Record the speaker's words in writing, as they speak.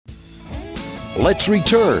Let's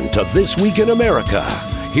return to This Week in America.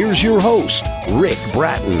 Here's your host, Rick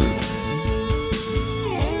Bratton.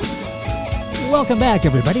 Welcome back,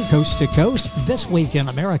 everybody, coast to coast. This Week in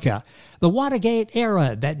America. The Watergate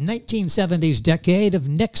era, that 1970s decade of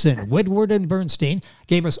Nixon, Woodward and Bernstein,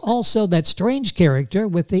 gave us also that strange character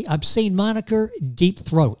with the obscene moniker Deep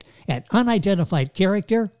Throat, an unidentified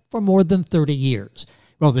character for more than 30 years.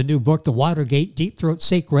 Well, the new book, The Watergate Deep Throat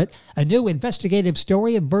Secret, a new investigative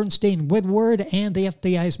story of Bernstein, Woodward, and the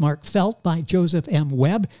FBI's Mark Felt by Joseph M.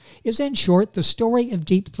 Webb, is in short the story of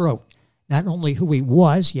Deep Throat. Not only who he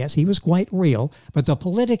was, yes, he was quite real, but the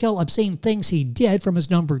political obscene things he did from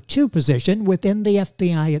his number 2 position within the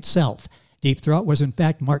FBI itself. Deep Throat was in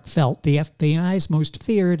fact Mark Felt, the FBI's most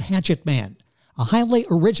feared hatchet man. A highly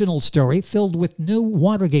original story filled with new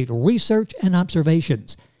Watergate research and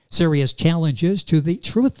observations. Serious challenges to the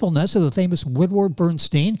truthfulness of the famous Woodward,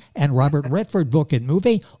 Bernstein, and Robert Redford book and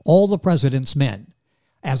movie, All the President's Men.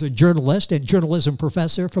 As a journalist and journalism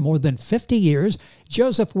professor for more than 50 years,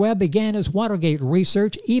 Joseph Webb began his Watergate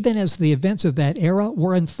research even as the events of that era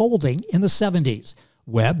were unfolding in the 70s.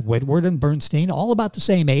 Webb, Woodward, and Bernstein, all about the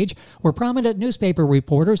same age, were prominent newspaper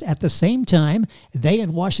reporters at the same time, they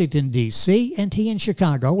in Washington, D.C., and he in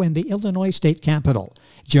Chicago and the Illinois state capitol.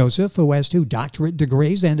 Joseph, who has 2 doctorate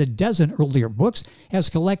degrees and a dozen earlier books, has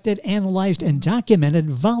collected, analyzed, and documented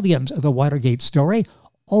volumes of the Watergate story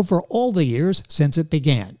over all the years since it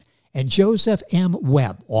began. And Joseph M.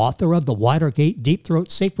 Webb, author of The Watergate Deep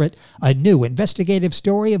Throat Secret, a new investigative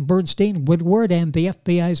story of Bernstein, Woodward, and the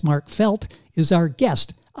FBI's Mark Felt, is our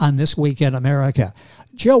guest on This Week in America.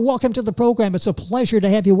 Joe, welcome to the program. It's a pleasure to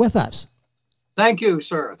have you with us. Thank you,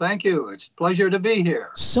 sir. Thank you. It's a pleasure to be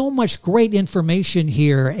here. So much great information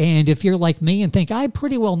here. And if you're like me and think, I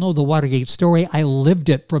pretty well know the Watergate story, I lived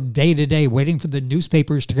it from day to day, waiting for the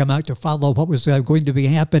newspapers to come out to follow what was going to be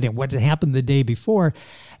happening, what had happened the day before.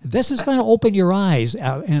 This is going to open your eyes.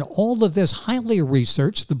 And all of this highly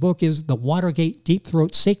researched. The book is The Watergate Deep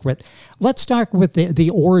Throat Secret. Let's start with the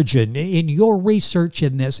origin in your research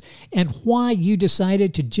in this and why you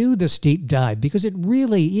decided to do this deep dive, because it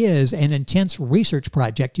really is an intense research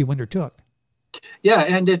project you undertook. Yeah,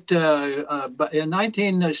 and it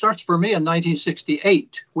starts for me in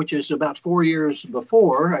 1968, which is about 4 years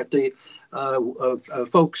before. At the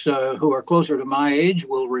folks who are closer to my age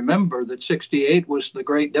will remember that 68 was the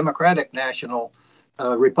great Democratic National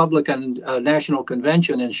Republican National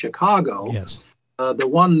Convention in Chicago. Yes, the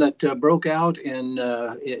one that broke out in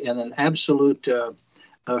an absolute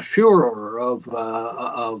furor of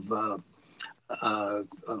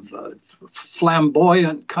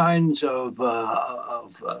flamboyant kinds of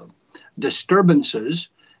disturbances,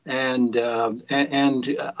 and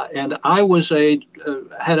I was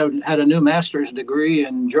had a new master's degree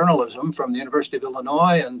in journalism from the University of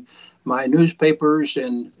Illinois, and my newspapers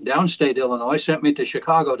in downstate Illinois sent me to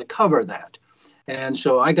Chicago to cover that. And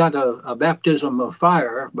so I got a baptism of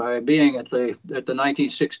fire by being at the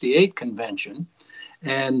 1968 convention,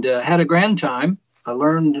 and had a grand time. I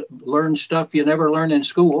learned stuff you never learn in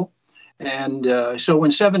school. And so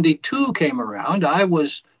when 72 came around, I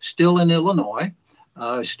was still in Illinois,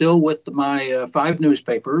 still with my 5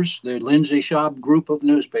 newspapers, the Lindsay Schaub group of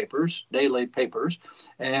newspapers, daily papers,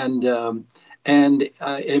 and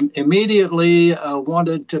immediately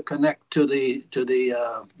wanted to connect to the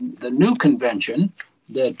new convention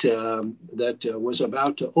that was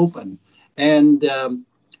about to open. And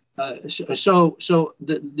so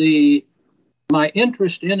my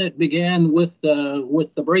interest in it began with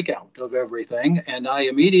the breakout of everything, and I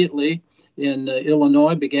immediately in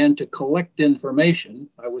Illinois began to collect information.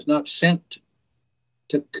 I was not sent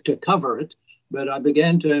to cover it, but I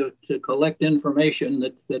began to collect information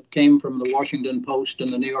that came from the Washington Post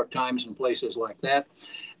and the New York Times and places like that,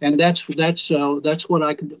 and that's what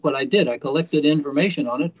I did. I collected information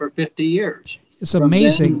on it for 50 years. It's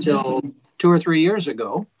amazing. Until 2 or 3 years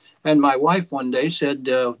ago. And my wife one day said,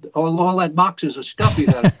 all that boxes of stuff you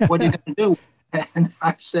got, what are you going to do? And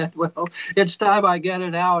I said, well, it's time I get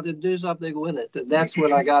it out and do something with it. And that's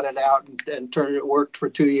when I got it out and it worked for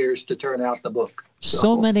 2 years to turn out the book.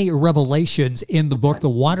 So many revelations in the book, The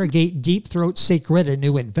Watergate Deep Throat Secret, a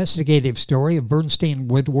new investigative story of Bernstein,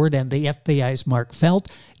 Woodward, and the FBI's Mark Felt.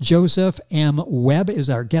 Joseph M. Webb is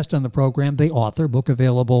our guest on the program, the author. Book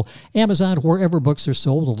available Amazon, wherever books are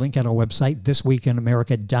sold. A link on our website,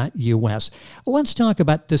 thisweekinamerica.us. Let's talk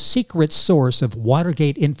about the secret source of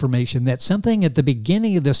Watergate information. That's something at the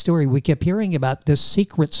beginning of the story we kept hearing about, this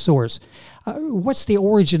secret source. What's the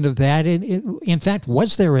origin of that? In fact,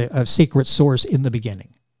 was there a secret source in the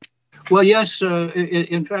beginning? Well, yes,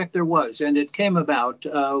 in fact, there was. And it came about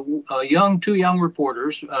two young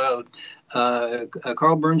reporters,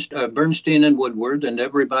 Bernstein and Woodward, and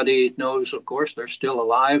everybody knows, of course, they're still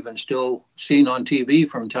alive and still seen on TV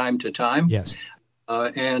from time to time. Yes.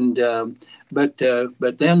 But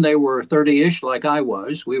then they were 30-ish, like I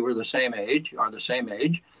was. We were the same age, and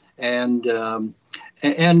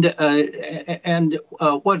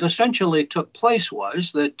what essentially took place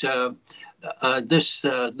was that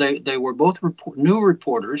they were both new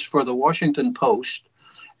reporters for the Washington Post,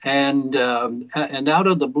 and out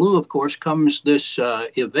of the blue, of course, comes this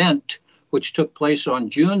event which took place on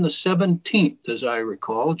June the 17th, as I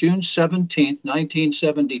recall, June 17th,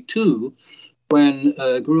 1972. When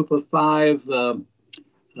a group of five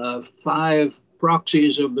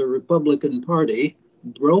proxies of the Republican Party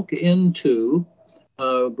broke into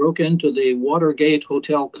the Watergate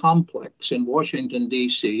Hotel complex in Washington,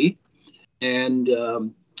 D.C. And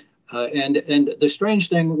the strange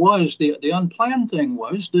thing was, the unplanned thing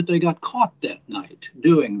was that they got caught that night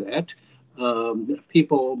doing that.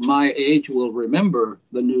 People my age will remember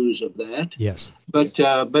the news of that. Yes. But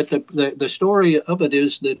the story of it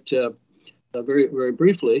is that. Very, very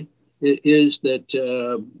briefly, is that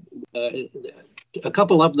a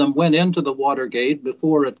couple of them went into the Watergate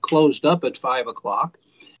before it closed up at 5 o'clock,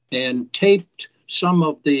 and taped some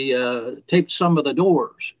of the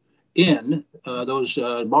doors in those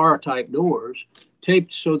bar-type doors,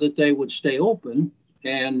 taped so that they would stay open.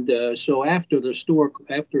 And so after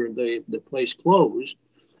the place closed,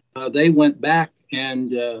 they went back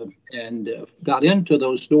and got into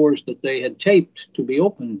those doors that they had taped to be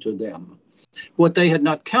open to them. What they had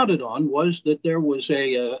not counted on was that there was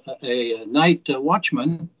a night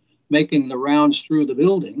watchman making the rounds through the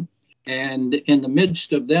building, and in the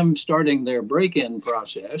midst of them starting their break-in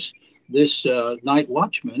process, this night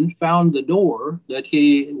watchman found the door that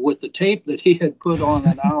with the tape that he had put on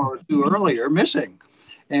an hour or two earlier, missing.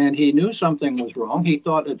 And he knew something was wrong. He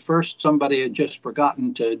thought at first somebody had just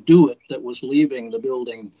forgotten to do it that was leaving the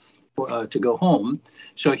building to go home.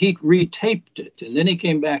 So he retaped it, and then he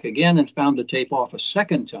came back again and found the tape off a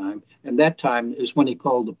second time, and that time is when he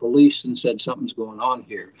called the police and said something's going on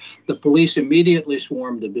here. The police immediately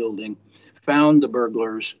swarmed the building, found the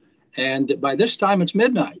burglars, and by this time it's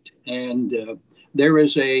midnight, and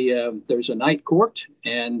there's a night court,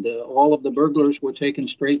 and all of the burglars were taken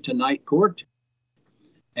straight to night court,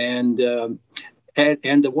 and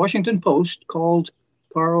the Washington Post called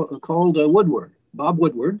Woodward, Bob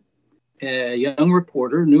Woodward, a young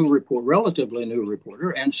reporter, relatively new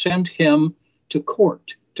reporter, and sent him to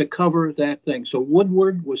court to cover that thing. So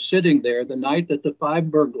Woodward was sitting there the night that the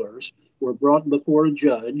 5 burglars were brought before a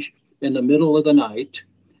judge in the middle of the night,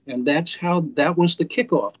 and that was the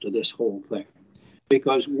kickoff to this whole thing,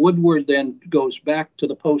 because Woodward then goes back to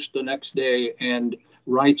the Post the next day and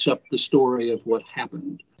writes up the story of what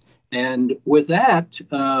happened. And with that,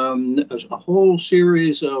 a whole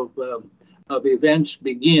series of events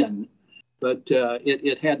begin. But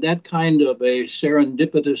it had that kind of a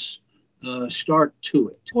serendipitous start to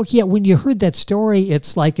it. Well, yeah, when you heard that story,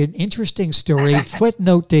 it's like an interesting story,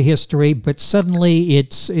 footnote to history, but suddenly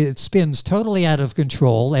it spins totally out of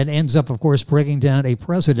control and ends up, of course, bringing down a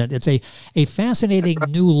president. It's a fascinating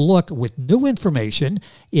new look with new information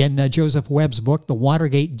in Joseph Webb's book, The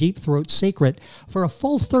Watergate Deep Throat Secret. For a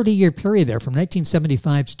full 30-year period there, from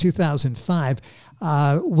 1975 to 2005,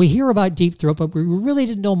 we hear about Deep Throat, but we really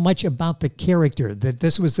didn't know much about the character, that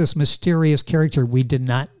this was this mysterious character. We did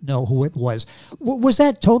not know who it was. Was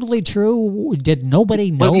that totally true? Did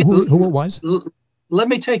nobody know who it was? Let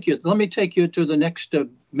me take you to the next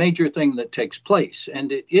major thing that takes place,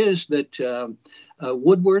 and it is that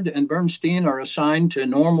Woodward and Bernstein are assigned to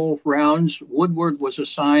normal rounds. Woodward was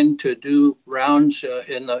assigned to do rounds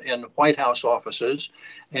in White House offices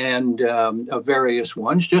and various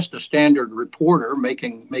ones, just a standard reporter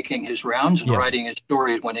making his rounds and Yes. writing his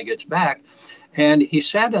stories when he gets back. And he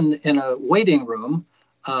sat in a waiting room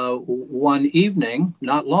one evening,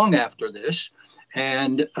 not long after this,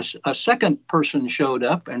 and a second person showed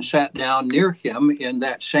up and sat down near him in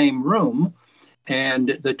that same room.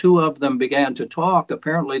 And the two of them began to talk,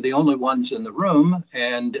 apparently the only ones in the room.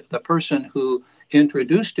 And the person who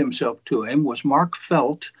introduced himself to him was Mark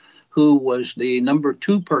Felt, who was the number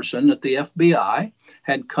 2 person at the FBI,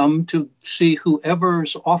 had come to see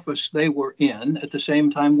whoever's office they were in at the same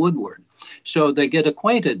time Woodward. So they get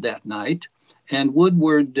acquainted that night. And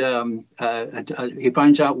Woodward, he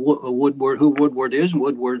finds out who Woodward is.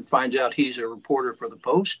 Woodward finds out he's a reporter for the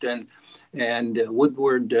Post, and And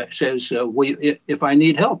Woodward says, if I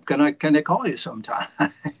need help, can I call you sometime?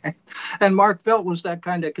 And Mark Felt was that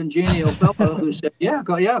kind of congenial fellow who said,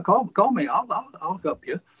 call me. I'll help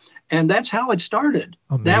you. And that's how it started.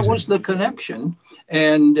 Amazing. That was the connection.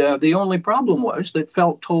 And the only problem was that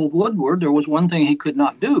Felt told Woodward there was one thing he could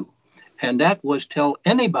not do, and that was tell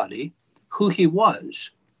anybody who he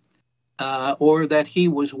was, or that he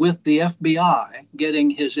was with the FBI getting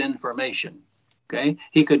his information. Okay,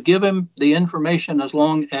 he could give him the information as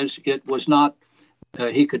long as it was not,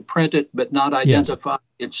 he could print it but not identify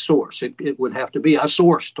its source. It would have to be a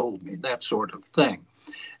source told me, that sort of thing.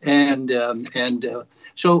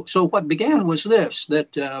 So what began was this,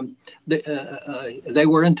 that they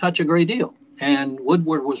were in touch a great deal. And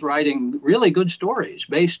Woodward was writing really good stories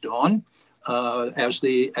based on, as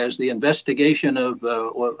the investigation of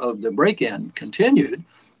the break-in continued,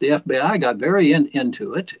 the FBI got very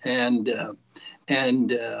into it, and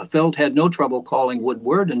Felt had no trouble calling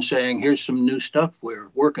Woodward and saying, here's some new stuff we're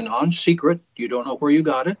working on, secret, you don't know where you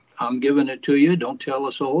got it, I'm giving it to you, don't tell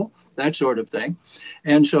a soul, that sort of thing.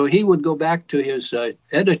 And so he would go back to his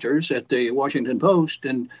editors at the Washington Post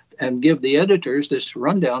and give the editors this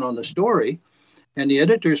rundown on the story, and the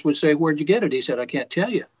editors would say, where'd you get it? He said, I can't tell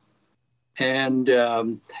you. And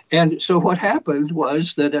so what happened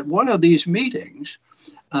was that at one of these meetings,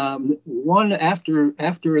 one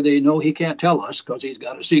after they know he can't tell us because he's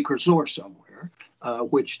got a secret source somewhere,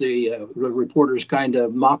 which the reporters kind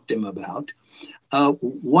of mocked him about.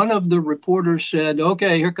 One of the reporters said,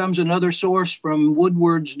 okay, here comes another source from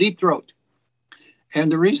Woodward's Deep Throat.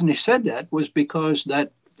 And the reason he said that was because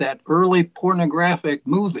that early pornographic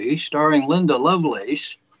movie starring Linda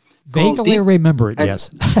Lovelace, vaguely remember it,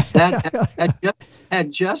 yes.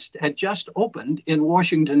 had just opened in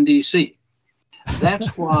Washington, D.C.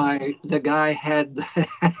 That's why the guy had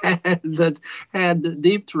the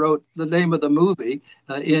Deep Throat, the name of the movie,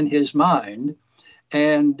 in his mind.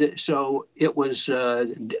 And so it was,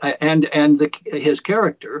 his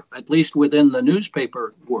character, at least within the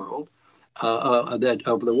newspaper world, that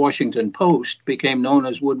of the Washington Post, became known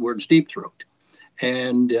as Woodward's Deep Throat,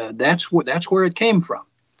 and that's where it came from.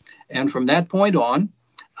 And from that point on,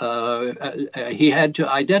 he had to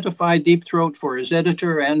identify Deep Throat for his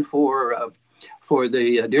editor and for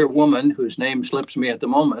the dear woman whose name slips me at the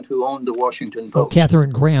moment, who owned the Washington Post. Oh,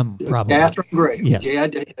 Catherine Graham, probably. Catherine Graham. Yes.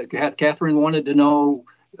 Catherine wanted to know,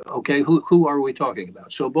 okay, who are we talking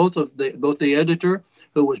about? So both the editor,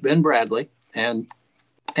 who was Ben Bradley, and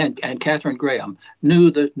Catherine Graham knew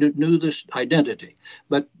this identity,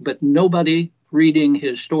 but nobody reading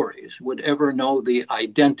his stories would ever know the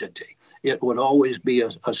identity. It would always be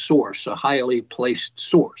a source, a highly placed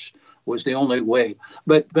source was the only way.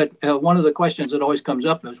 But one of the questions that always comes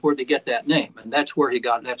up is, where'd he get that name? And that's how he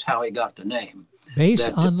got the name.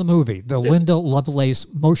 Based on the movie, the Linda Lovelace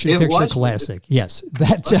motion picture classic. Yes.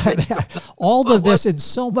 All of this and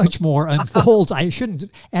so much more unfolds. I shouldn't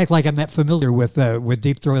act like I'm that familiar with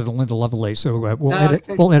Deep Throat and Linda Lovelace, so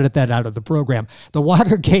we'll edit that out of the program. The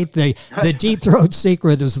Watergate, the Deep Throat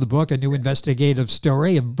Secret is the book, a new investigative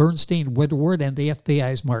story of Bernstein, Woodward, and the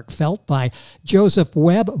FBI's Mark Felt by Joseph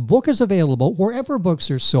Webb. Book is available wherever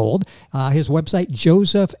books are sold. His website,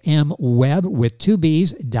 josephmwebb with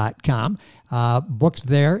 2b's.com. Books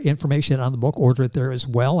there, information on the book, order it there as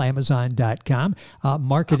well, Amazon.com.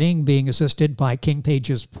 Marketing being assisted by King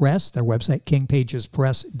Pages Press, their website,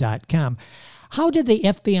 kingpagespress.com. How did the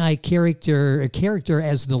FBI character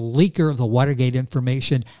as the leaker of the Watergate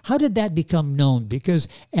information, how did that become known? Because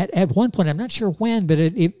at one point, I'm not sure when, but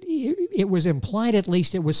it was implied at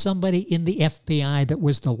least it was somebody in the FBI that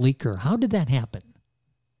was the leaker. How did that happen?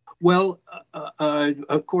 Well,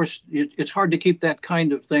 of course, it's hard to keep that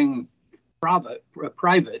kind of thing private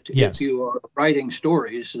yes. If you are writing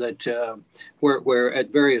stories that where at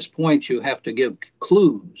various points you have to give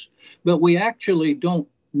clues. But we actually don't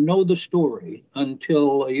know the story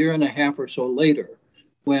until a year and a half or so later,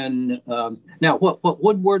 when now what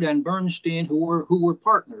Woodward and Bernstein, who were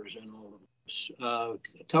partners in all of this,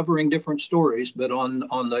 covering different stories, but on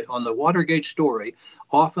the Watergate story,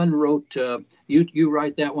 often wrote you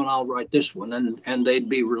write that one, I'll write this one, and they'd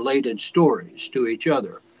be related stories to each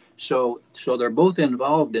other. So they're both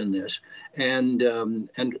involved in this, and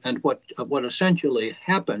what essentially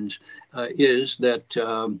happens is that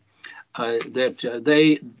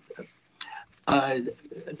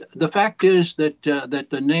the fact is that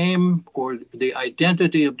the name or the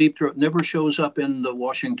identity of Deep Throat never shows up in the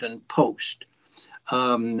Washington Post.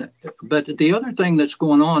 But the other thing that's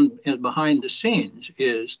going on behind the scenes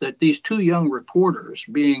is that these two young reporters,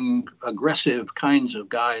 being aggressive kinds of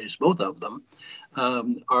guys, both of them,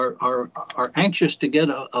 are anxious to get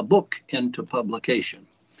a book into publication.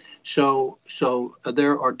 So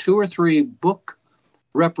there are two or three book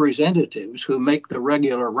representatives who make the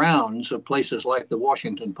regular rounds of places like the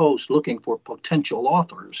Washington Post looking for potential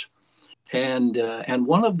authors. And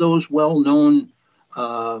one of those well-known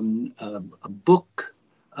book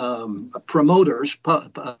promoters,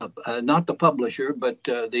 not the publisher, but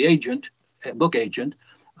the agent, book agent,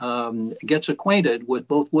 gets acquainted with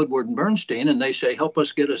both Woodward and Bernstein, and they say, "Help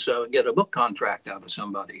us get a book contract out of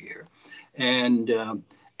somebody here." And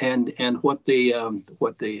what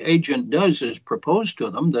the agent does is propose to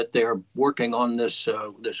them that they're working on this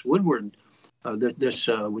Woodward, this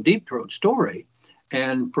Deep Throat story,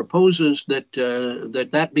 and proposes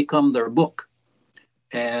that become their book.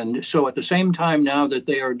 And so at the same time now that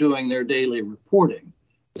they are doing their daily reporting,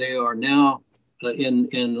 they are now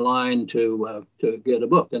in line to get a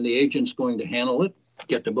book, and the agent's going to handle it,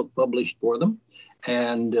 get the book published for them,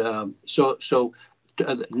 and so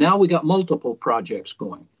now we got multiple projects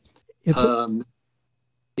going.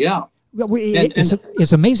 Yeah.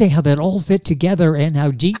 It's amazing how that all fit together, and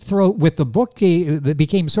how Deep Throat with the book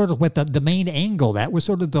became sort of what the main angle. That was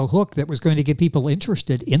sort of the hook that was going to get people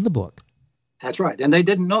interested in the book. That's right, and they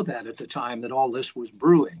didn't know that at the time that all this was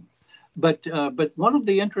brewing. But one of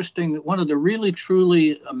the really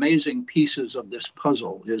truly amazing pieces of this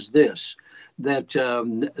puzzle is this: that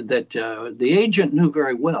the agent knew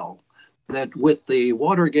very well that with the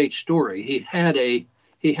Watergate story, he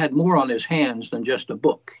had more on his hands than just a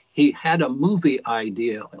book. He had a movie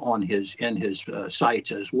idea in his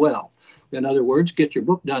sights as well. In other words, get your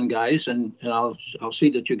book done, guys, and I'll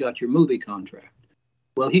see that you got your movie contract.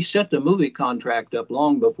 Well, he set the movie contract up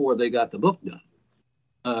long before they got the book done.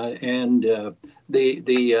 I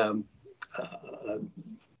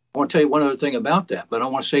want to tell you one other thing about that, but I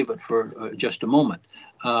want to save it for just a moment.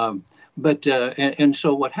 And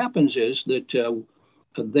so what happens is that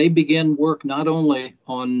they begin work not only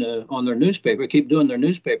on their newspaper, keep doing their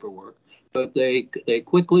newspaper work, but they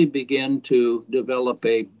quickly begin to develop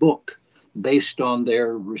a book based on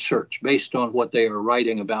their research, based on what they are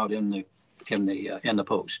writing about in the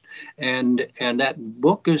Post, and that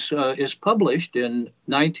book is published in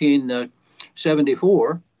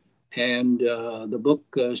 1974, and the book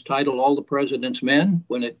is titled "All the President's Men."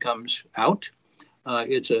 When it comes out,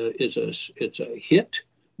 it's a hit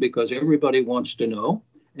because everybody wants to know,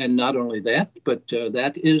 and not only that, but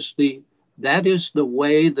that is the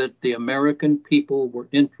way that the American people were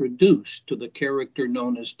introduced to the character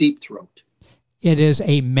known as Deep Throat. It is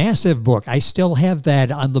a massive book. I still have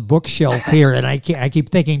that on the bookshelf here, and I keep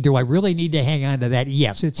thinking, do I really need to hang on to that?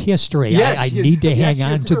 Yes, it's history. Yes, I need to hang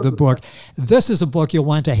on to the book. This is a book you'll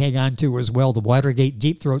want to hang on to as well, The Watergate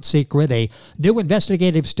Deep Throat Secret, a new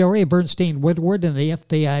investigative story of Bernstein, Woodward, and the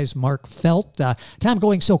FBI's Mark Felt. Tom,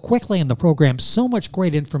 going so quickly in the program, so much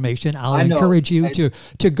great information. I'll encourage you to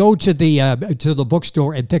go to the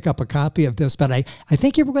bookstore and pick up a copy of this. But I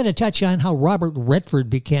think you were going to touch on how Robert Redford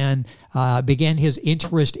began his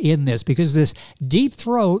interest in this, because this Deep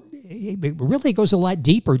Throat, it really goes a lot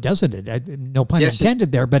deeper, doesn't it? No pun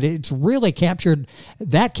intended there, but it's really captured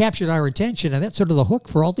our attention, and that's sort of the hook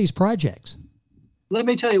for all these projects. Let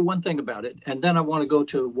me tell you one thing about it, and then I want to go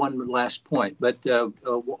to one last point. But the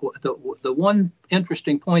one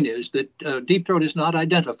interesting point is that Deep Throat is not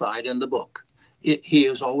identified in the book. He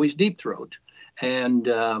is always Deep Throat, and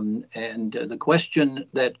the question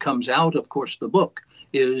that comes out, of course, the book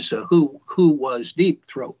is who was Deep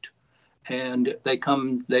Throat, and they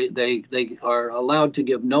are allowed to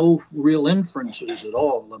give no real inferences at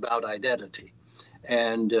all about identity,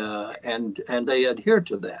 and they adhere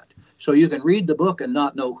to that. So you can read the book and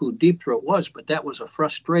not know who Deep Throat was, but that was a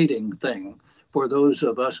frustrating thing for those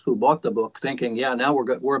of us who bought the book, thinking, yeah, now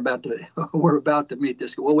we're about to meet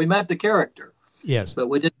this. Well, we met the character, yes, but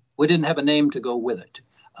we didn't have a name to go with it.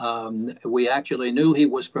 We actually knew he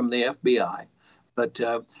was from the FBI. But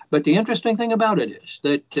the interesting thing about it is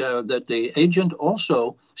that the agent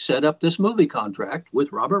also set up this movie contract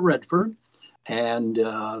with Robert Redford, and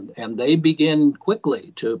they begin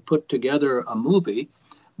quickly to put together a movie.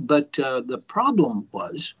 But the problem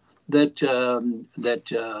was that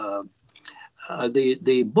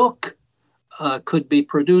the book could be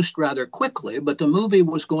produced rather quickly, but the movie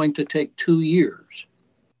was going to take 2 years.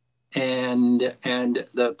 And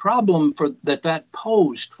the problem that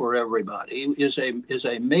posed for everybody is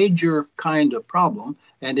a major kind of problem,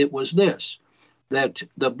 and it was this: that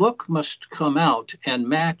the book must come out and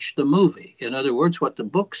match the movie. In other words, what the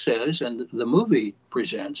book says and the movie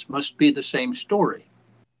presents must be the same story.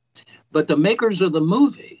 But the makers of the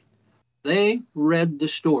movie, they read the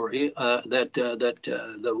story that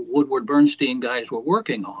the Woodward Bernstein guys were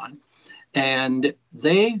working on, and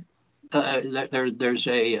they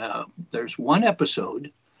there's one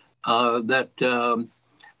episode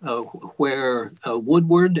where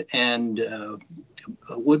Woodward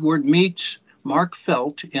meets Mark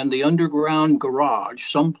Felt in the underground garage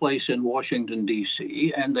someplace in Washington,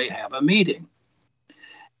 D.C., and they have a meeting.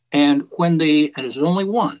 And there's only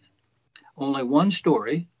one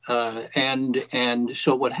story, and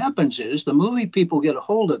so what happens is the movie people get a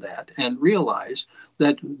hold of that and realize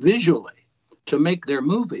that visually, to make their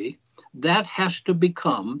movie, that has to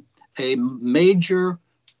become a major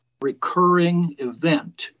recurring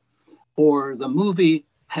event, or the movie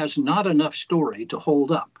has not enough story to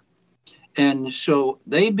hold up. And so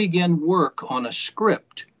they begin work on a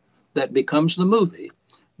script that becomes the movie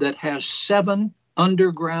that has 7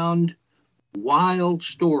 underground wild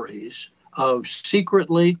stories of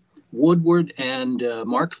secretly Woodward and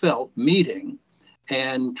Mark Felt meeting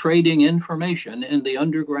and trading information in the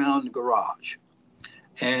underground garage.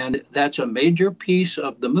 And that's a major piece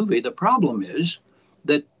of the movie. The problem is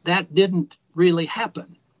that didn't really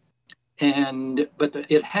happen. But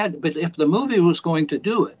if the movie was going to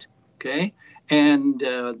do it, okay, and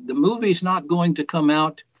the movie's not going to come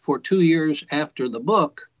out for 2 years after the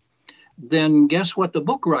book, then guess what the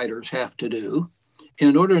book writers have to do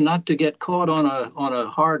in order not to get caught on a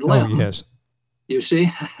hard limb? Oh, yes. You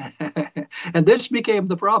see? And this became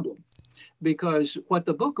the problem, because what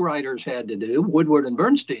the book writers had to do, Woodward and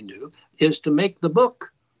Bernstein do, is to make the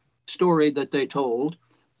book story that they told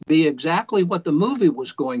be exactly what the movie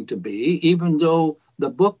was going to be, even though the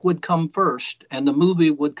book would come first and the movie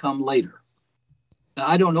would come later. Now,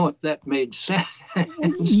 I don't know if that made sense.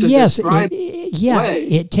 Yes,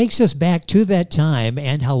 it takes us back to that time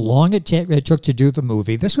and how long it took to do the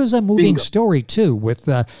movie. This was a moving story too, with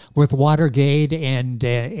Watergate and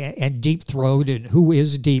Deep Throat and who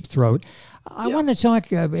is Deep Throat. I want to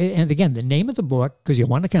talk, and again, the name of the book, because you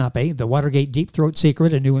want a copy, The Watergate Deep Throat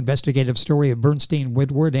Secret, a new investigative story of Bernstein,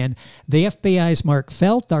 Woodward, and the FBI's Mark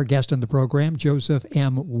Felt, our guest on the program, Joseph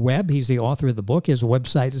M. Webb. He's the author of the book. His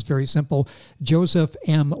website is very simple,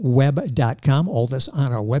 josephmwebb.com, all this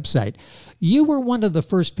on our website. You were one of the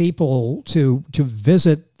first people to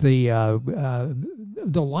visit the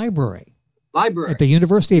library. At the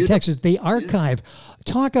University of Texas, the archive.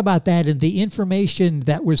 Talk about that and the information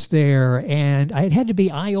that was there. And it had to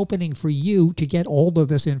be eye-opening for you to get all of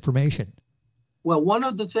this information. Well, one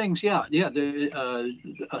of the things,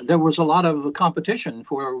 there was a lot of competition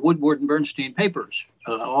for Woodward and Bernstein papers,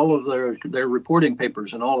 all of their reporting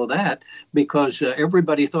papers and all of that, because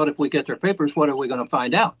everybody thought if we get their papers, what are we going to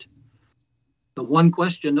find out? The one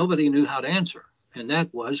question nobody knew how to answer, and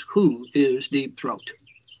that was, who is Deep Throat?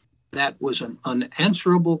 That was an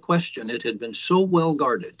unanswerable question. It had been so well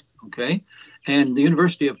guarded, okay? And the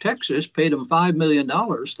University of Texas paid them $5 million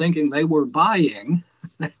thinking they were buying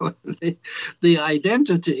the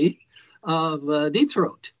identity of Deep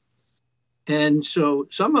Throat. And so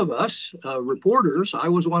some of us reporters, I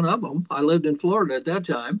was one of them. I lived in Florida at that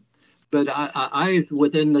time. But I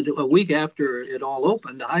within a week after it all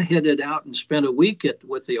opened, I headed out and spent a week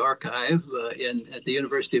with the archive at the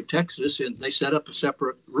University of Texas, and they set up a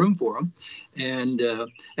separate room for them, and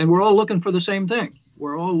we're all looking for the same thing.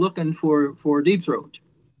 We're all looking for Deep Throat,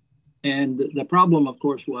 and the problem, of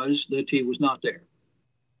course, was that he was not there.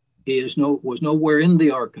 He was nowhere in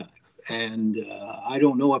the archive, and I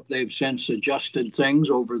don't know if they've since adjusted things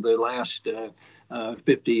over the last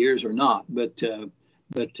 50 years or not, but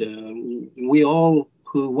we all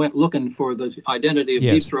who went looking for the identity of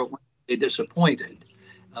Deep Throat were disappointed,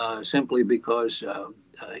 simply because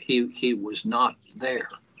he was not there,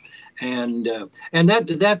 and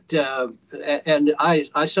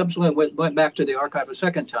I subsequently went back to the archive a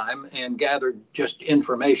second time and gathered just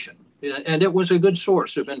information, and it was a good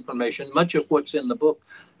source of information. Much of what's in the book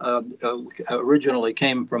originally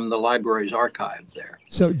came from the library's archive there.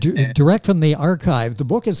 So direct from the archive, the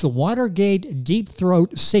book is The Watergate Deep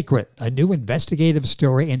Throat Secret, a new investigative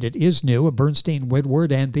story, and it is new, of Bernstein,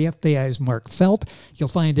 Woodward, and the FBI's Mark Felt. You'll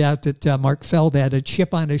find out that Mark Felt had a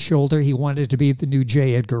chip on his shoulder. He wanted to be the new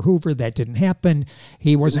J. Edgar Hoover. That didn't happen.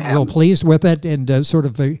 He wasn't real pleased with it, and sort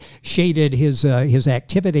of shaded his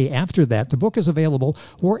activity after that. The book is available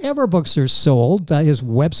wherever books are sold. His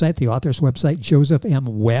website, the author's website, Joseph M.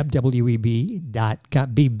 Webb,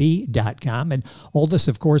 WEB.com. And all this,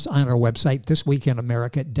 of course, on our website,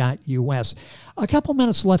 thisweekinamerica.us. A couple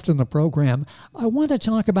minutes left in the program. I want to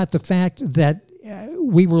talk about the fact that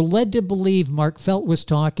we were led to believe Mark Felt was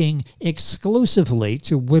talking exclusively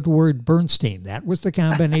to Woodward Bernstein. That was the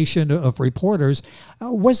combination of reporters.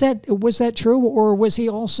 Was that true, or was he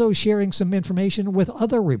also sharing some information with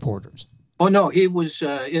other reporters? Oh no, he was.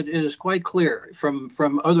 It is quite clear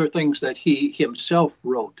from other things that he himself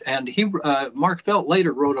wrote, and Mark Felt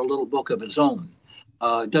later wrote a little book of his own.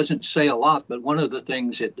 It doesn't say a lot, but one of the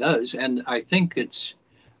things it does, and I think it's.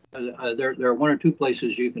 There are one or two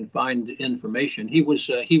places you can find information. He was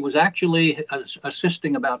actually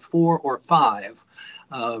assisting about 4 or 5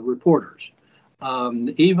 reporters.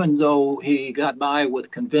 Even though he got by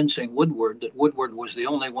with convincing Woodward that Woodward was the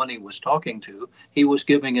only one he was talking to, he was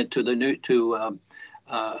giving it to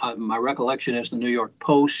my recollection is the New York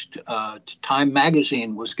Post. Time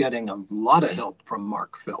Magazine was getting a lot of help from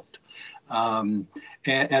Mark Felt.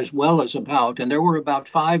 As well as and there were about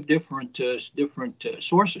 5 different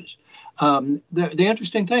sources. The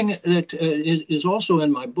interesting thing that is also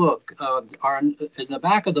in my book, in the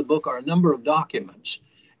back of the book are a number of documents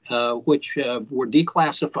which were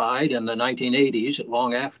declassified in the 1980s,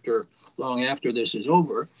 long after this is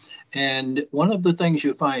over. And one of the things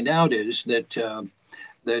you find out is that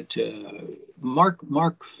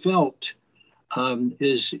Mark Felt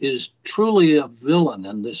is truly a villain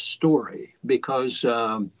in this story because he,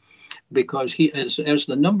 as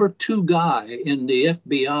the number 2 guy in the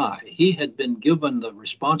FBI, he had been given the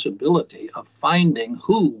responsibility of finding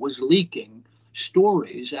who was leaking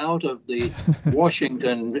stories out of the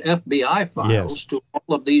Washington FBI files to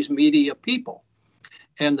all of these media people.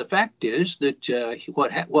 And the fact is that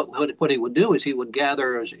what he would do is he would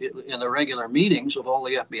gather in the regular meetings of all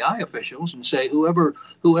the FBI officials and say,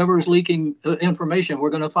 whoever's leaking information,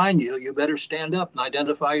 we're going to find you. You better stand up and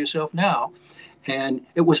identify yourself now. And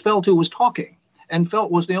it was Felt who was talking, and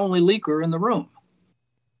Felt was the only leaker in the room.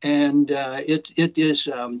 And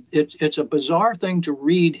it's a bizarre thing to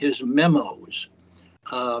read his memos,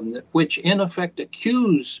 which in effect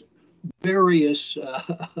accuse various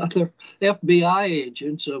other FBI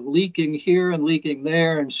agents of leaking here and leaking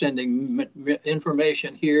there and sending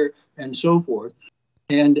information here and so forth.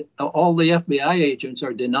 And all the FBI agents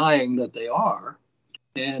are denying that they are,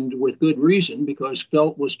 and with good reason, because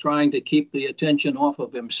Felt was trying to keep the attention off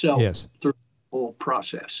of himself through the whole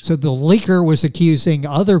process. So the leaker was accusing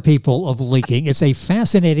other people of leaking. It's a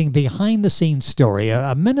fascinating behind-the-scenes story.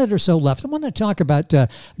 A minute or so left. I want to talk about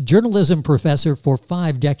journalism professor for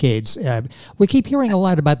 5 decades. We keep hearing a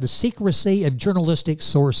lot about the secrecy of journalistic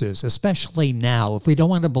sources, especially now. If we don't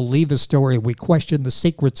want to believe a story, we question the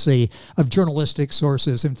secrecy of journalistic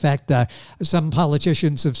sources. In fact, some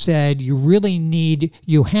politicians have said you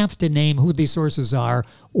have to name who these sources are,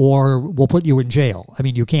 or we'll put you in jail. I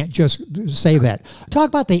mean, you can't just say that. Talk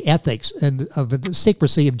about the ethics and of the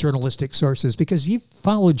secrecy of journalistic sources, because you've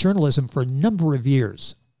followed journalism for a number of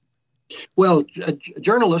years. Well,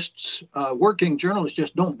 working journalists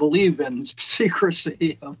just don't believe in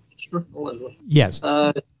secrecy of journalism. Yes.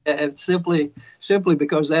 And simply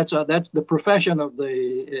because that's the profession of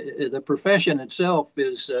the profession itself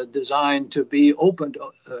is designed to be open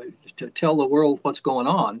to tell the world what's going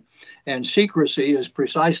on, and secrecy is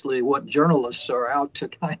precisely what journalists are out to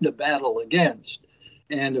kind of battle against.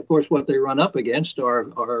 And of course, what they run up against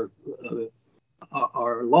are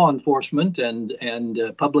law enforcement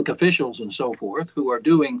and public officials and so forth who are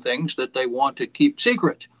doing things that they want to keep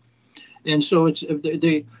secret. And so it's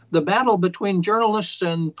the battle between journalists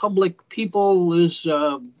and public people is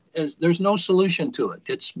there's no solution to it.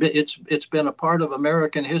 It's been a part of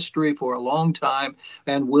American history for a long time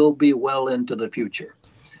and will be well into the future.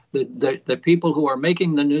 The people who are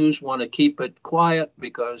making the news want to keep it quiet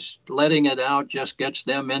because letting it out just gets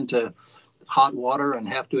them into hot water and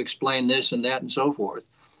have to explain this and that and so forth.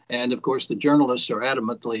 And of course, the journalists are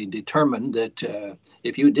adamantly determined that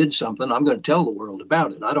if you did something, I'm going to tell the world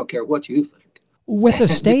about it. I don't care what you think. With the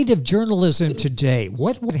state of journalism today,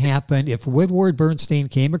 what would happen if Woodward Bernstein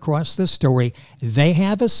came across this story? They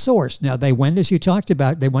have a source. Now, they went, as you talked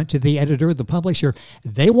about, they went to the editor, the publisher.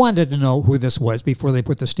 They wanted to know who this was before they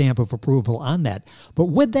put the stamp of approval on that. But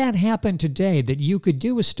would that happen today, that you could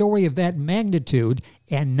do a story of that magnitude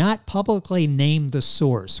and not publicly name the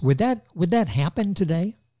source? Would that happen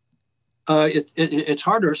today? It's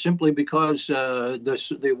harder simply because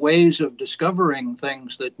the ways of discovering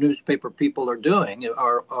things that newspaper people are doing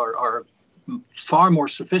are far more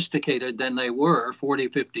sophisticated than they were 40,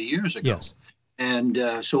 50 years ago. Yes.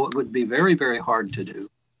 And so it would be very, very hard to do.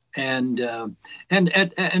 And at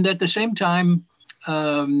the same time,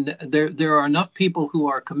 there are enough people who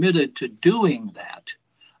are committed to doing that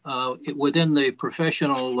within the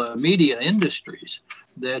professional media industries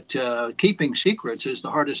that keeping secrets is the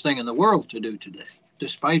hardest thing in the world to do today,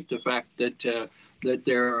 despite the fact that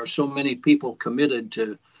there are so many people committed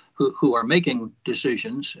to who are making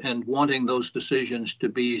decisions and wanting those decisions to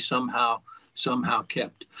be somehow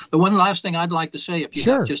kept. The one last thing I'd like to say, if you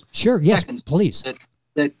have just yes, seconds, please.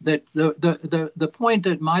 That the point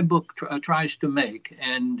that my book tries to make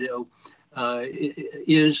and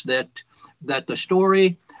is that the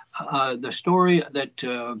story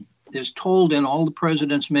that is told in All the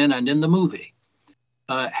President's Men and in the movie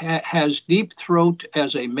has Deep Throat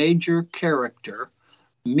as a major character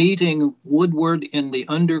meeting Woodward in the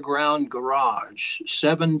underground garage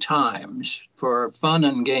 7 times for fun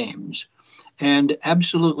and games. And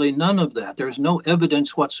absolutely none of that. There's no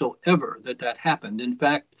evidence whatsoever that happened. In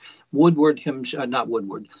fact, Woodward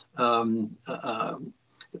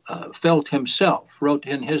Felt himself wrote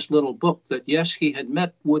in his little book that, yes, he had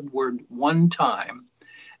met Woodward one time,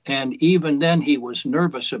 and even then he was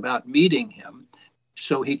nervous about meeting him.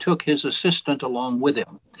 So he took his assistant along with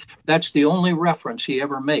him. That's the only reference he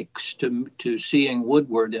ever makes to seeing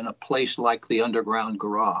Woodward in a place like the underground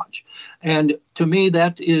garage. And to me,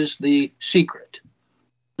 that is the secret.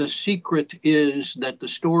 The secret is that the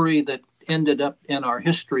story that ended up in our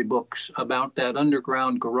history books about that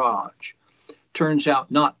underground garage turns out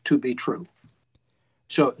not to be true.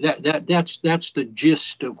 So that's the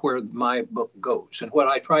gist of where my book goes. And what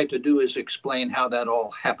I try to do is explain how that all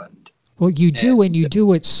happened. Well, you do, and you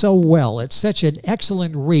do it so well. It's such an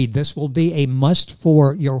excellent read. This will be a must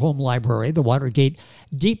for your home library. The Watergate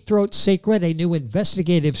Deep Throat Secret, a new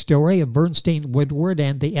investigative story of Bernstein, Woodward,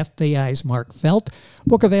 and the FBI's Mark Felt.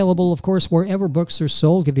 Book available, of course, wherever books are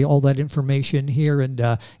sold. Give you all that information here in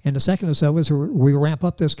a second or so as we wrap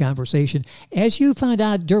up this conversation. As you found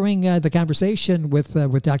out during the conversation with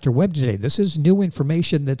Dr. Webb today, this is new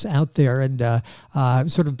information that's out there and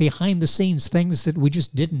sort of behind the scenes things that we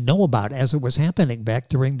just didn't know about as it was happening back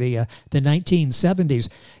during the 1970s.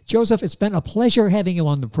 Joseph, it's been a pleasure having you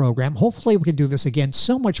on the program. Hopefully we can do this again.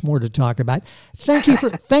 So much more to talk about. Thank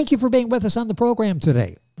you for being with us on the program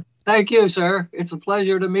today. Thank you, sir. It's a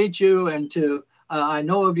pleasure to meet you, and I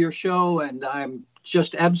know of your show, and I'm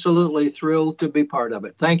just absolutely thrilled to be part of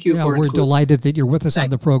it. Thank you. We're delighted that you're with us on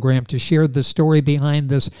the program to share the story behind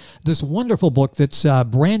this wonderful book that's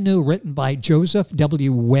brand new, written by Joseph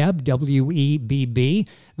W. Webb, W-E-B-B.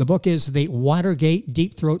 The book is The Watergate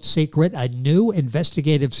Deep Throat Secret, a new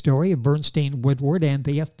investigative story of Bernstein, Woodward, and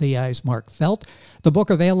the FBI's Mark Felt. The book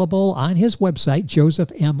available on his website,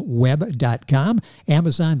 josephmwebb.com,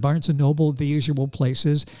 Amazon, Barnes & Noble, the usual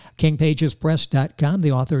places, kingpagespress.com,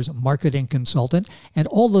 the author's marketing consultant, and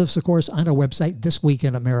all of this, of course, on our website,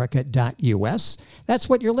 thisweekinamerica.us. That's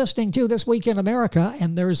what you're listening to This Week in America,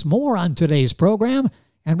 and there's more on today's program,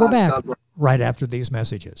 and we're back right after these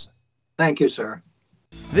messages. Thank you, sir.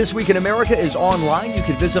 This Week in America is online. You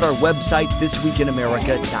can visit our website,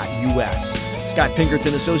 thisweekinamerica.us. Scott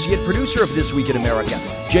Pinkerton, associate producer of This Week in America.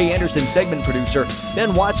 Jay Anderson, segment producer.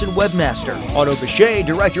 Ben Watson, webmaster. Otto Bechet,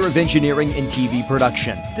 director of engineering and TV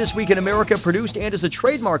production. This Week in America produced and is a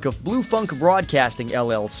trademark of Blue Funk Broadcasting,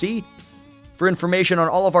 LLC. For information on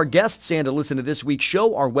all of our guests and to listen to this week's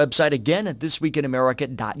show, our website again at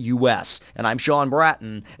thisweekinamerica.us. And I'm Sean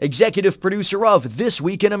Bratton, executive producer of This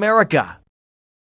Week in America.